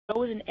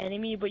show as an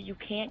enemy, but you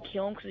can't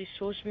kill him because he's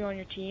supposed to be on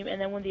your team.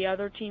 And then when the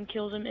other team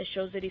kills him, it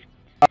shows that he's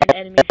an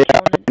enemy. Yeah,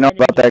 I know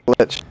about that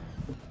glitch.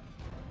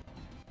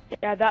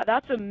 Yeah,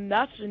 that's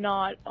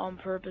not on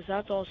purpose.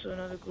 That's also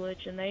another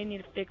glitch, and they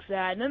need to fix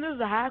that. And then there's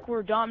the hack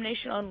where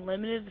Domination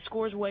Unlimited, the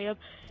score's way up.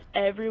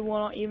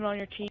 Everyone, even on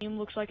your team,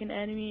 looks like an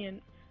enemy, and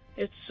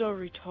it's so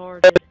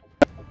retarded.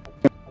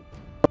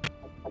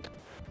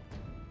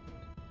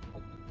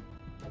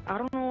 I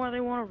don't know why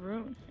they want to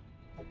ruin.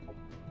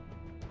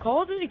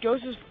 Call of Duty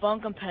Ghosts is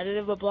fun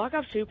competitive, but Black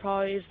Ops 2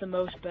 probably is the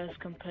most best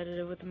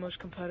competitive with the most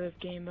competitive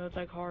game modes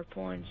like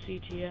Hardpoint,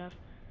 CTF.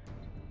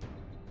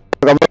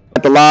 I'm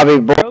at the lobby,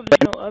 boy. I hope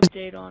there's no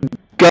update on it.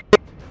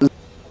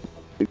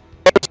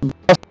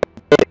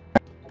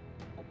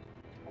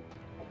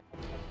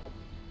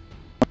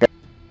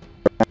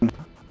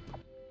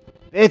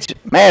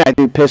 Bitch, man, I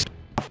do piss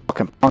off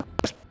fucking punk.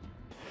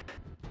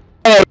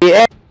 Hey,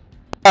 yeah.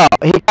 Oh,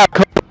 he got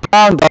caught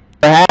down for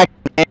hacking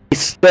and he's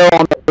still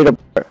on the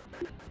leaderboard.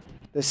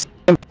 The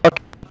same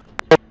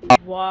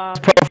fucking. Wow.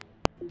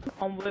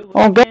 On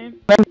what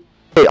game?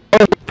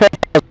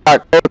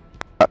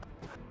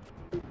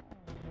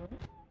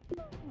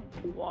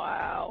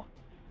 Wow.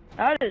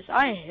 That is,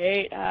 I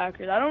hate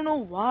hackers. I don't know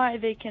why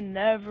they can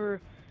never,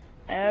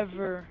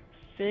 ever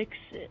fix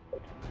it.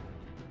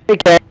 They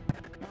can.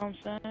 You know what I'm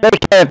saying? They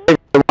can if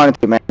they wanted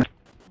to, man.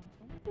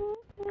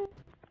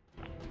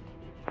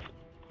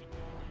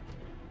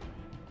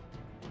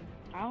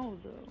 How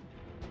though?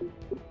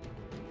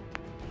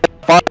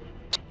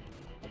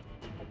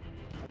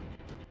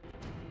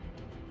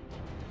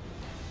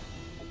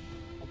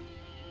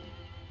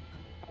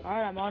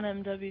 Alright, I'm on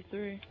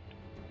MW3.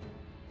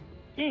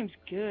 Game's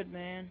good,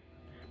 man.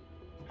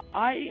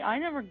 I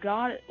never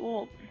got it.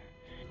 Well,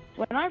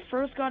 when I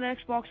first got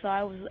Xbox,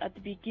 I was at the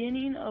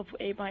beginning of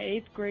my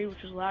 8th grade,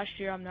 which was last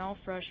year. I'm now a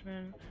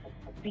freshman.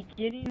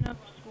 Beginning of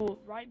school,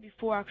 right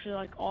before actually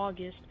like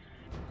August.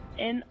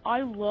 And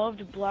I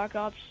loved Black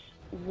Ops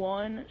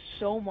 1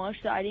 so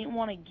much that I didn't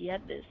want to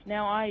get this.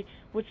 Now, I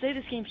would say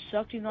this game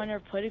sucked even though I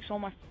never played it,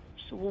 so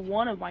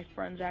one of my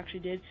friends actually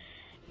did.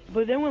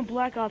 But then when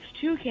Black Ops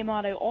 2 came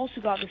out, I also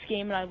got this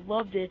game and I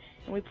loved it.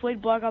 And we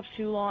played Black Ops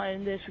 2 long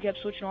and this, we kept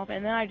switching off,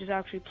 and then I just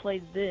actually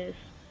played this.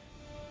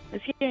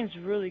 This game's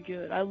really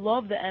good. I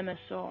love the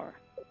MSR.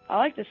 I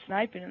like the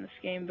sniping in this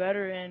game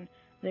better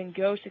than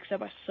Ghost,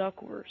 except I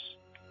suck worse.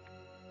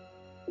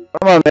 What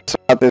I'm gonna miss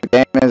about this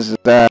game is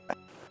that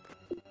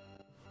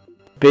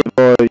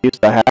people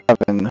used to have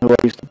and who I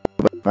used to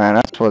play with, man,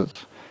 that's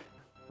what's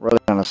really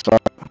gonna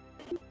suck.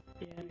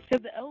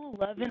 Except the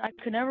L11, I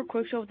could never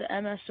quickscope with the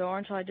MSR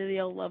until I did the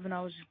L11.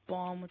 I was just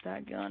bomb with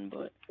that gun,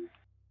 but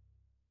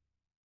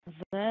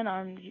then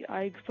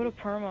I put a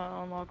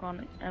perma unlock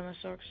on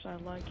MSR because I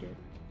like it.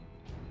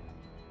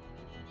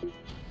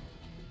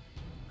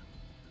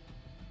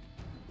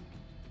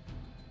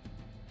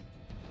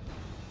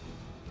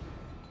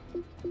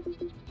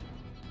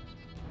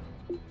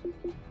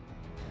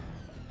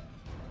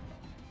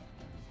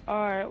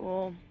 Alright,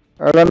 well.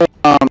 Alright, let me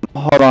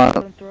hold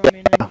on.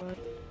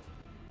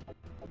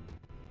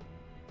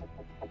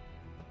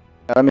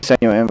 Let me send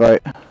you an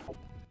invite.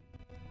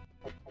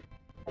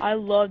 I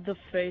love the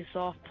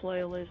face-off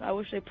playlist. I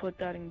wish they put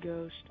that in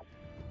Ghost.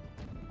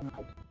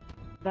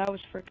 That was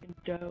freaking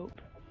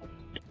dope.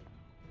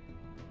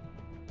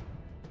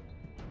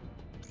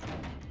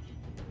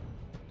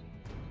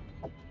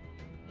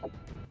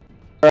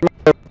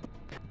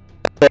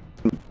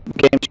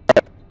 Game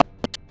chat.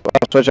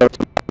 I'll switch over to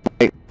my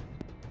mic.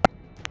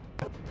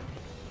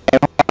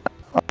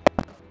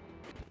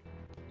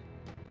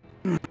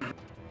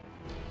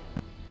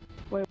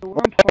 Wait, we're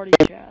in party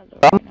chat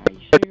though right now. You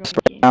sure you're on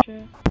game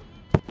chat?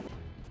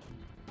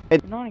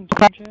 We're not in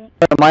game chat.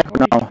 Mic,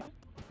 no.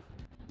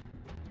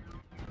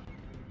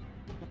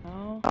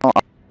 No?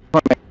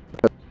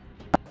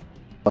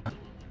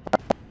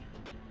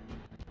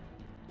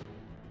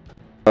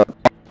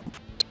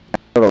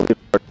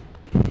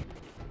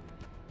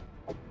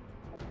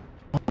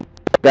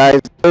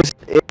 Guys, this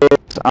is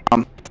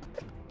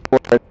for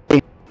the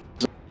game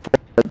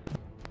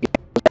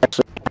was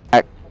actually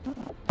hacked.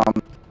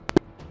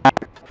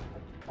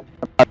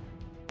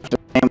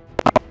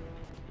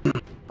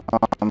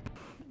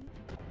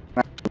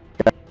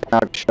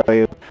 I'll show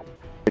you.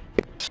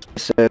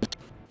 This is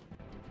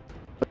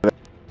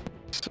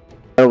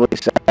totally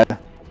sad.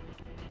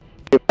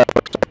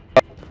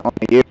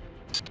 Only you.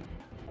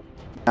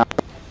 Now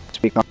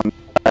speak on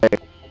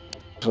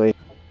actually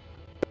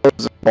this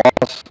is a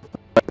boss.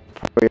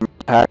 Probably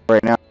attack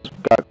right now.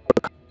 Got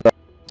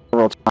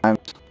several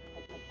times.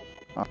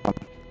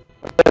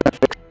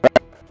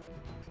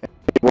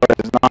 What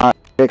is not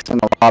fixing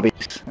the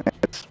lobbies.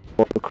 It's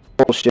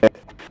bullshit.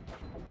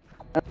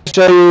 I'll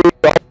show you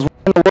all the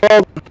in the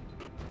world.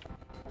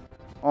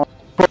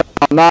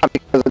 I'm not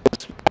because of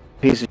this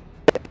piece of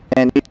shit.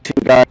 And these two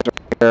guys are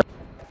here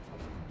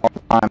all the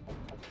time.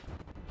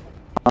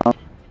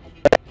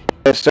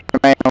 There's certain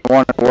man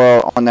one in the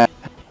world on that.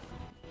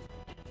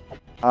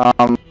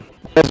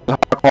 This is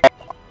hardcore.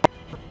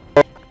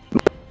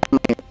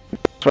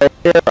 Right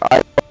here,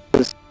 I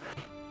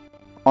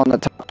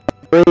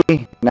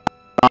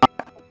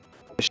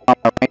show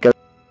my rank as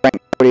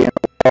rank 40 in the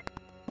world.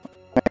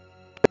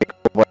 Pretty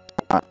cool, but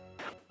it's not.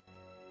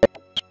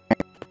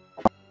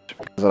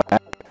 Because of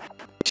that.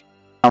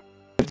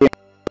 50 in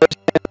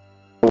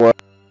the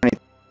world, 20 in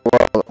the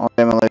world on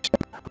demolition.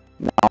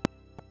 Now,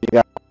 you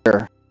got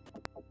your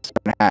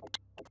 7.5.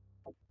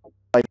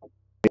 Like,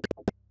 in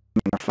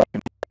the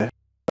fucking head,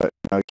 but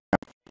no, you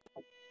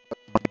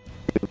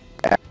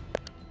can't.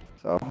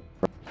 So,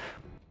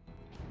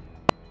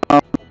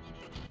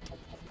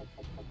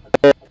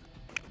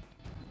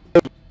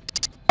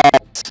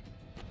 stats.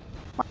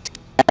 My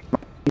stats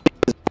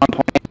is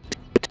 1.8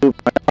 to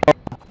 2.0.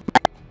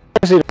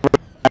 Because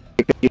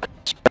you can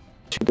stretch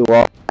to do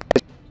all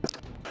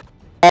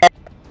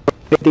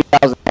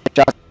 50,000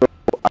 headshots to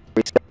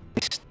reset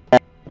the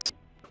stats.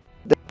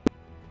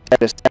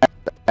 The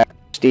stats at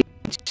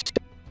prestige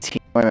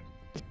team women.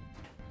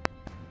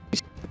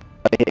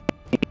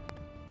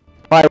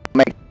 Probably won't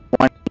make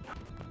one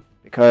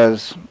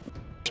because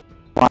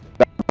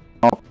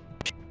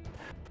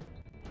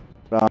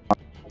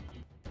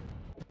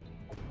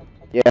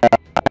yeah,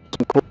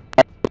 some cool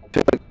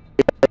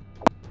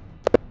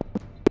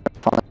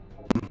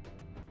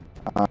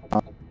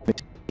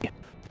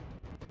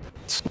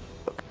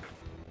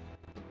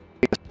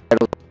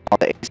all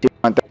the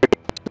AC-130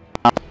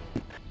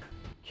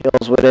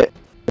 kills with it,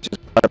 which is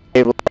part of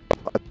able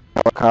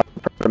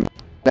helicopter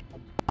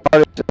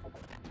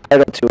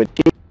title to a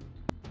G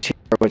tier,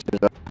 which is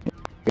a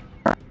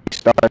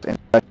stars in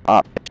such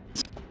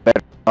options.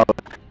 Better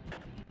mode.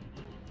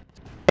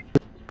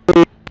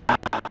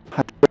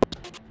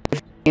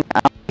 15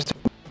 hours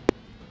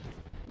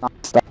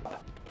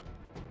non-stop.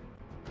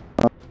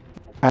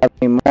 Have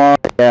any more?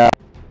 Yeah,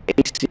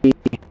 AC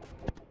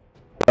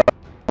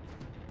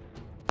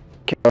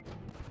kill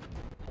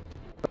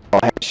all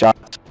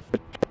headshots.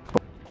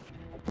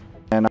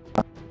 And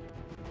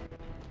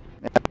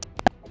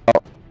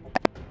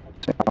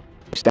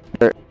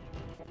standard.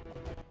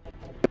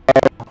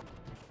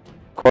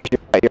 Of course, you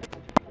got your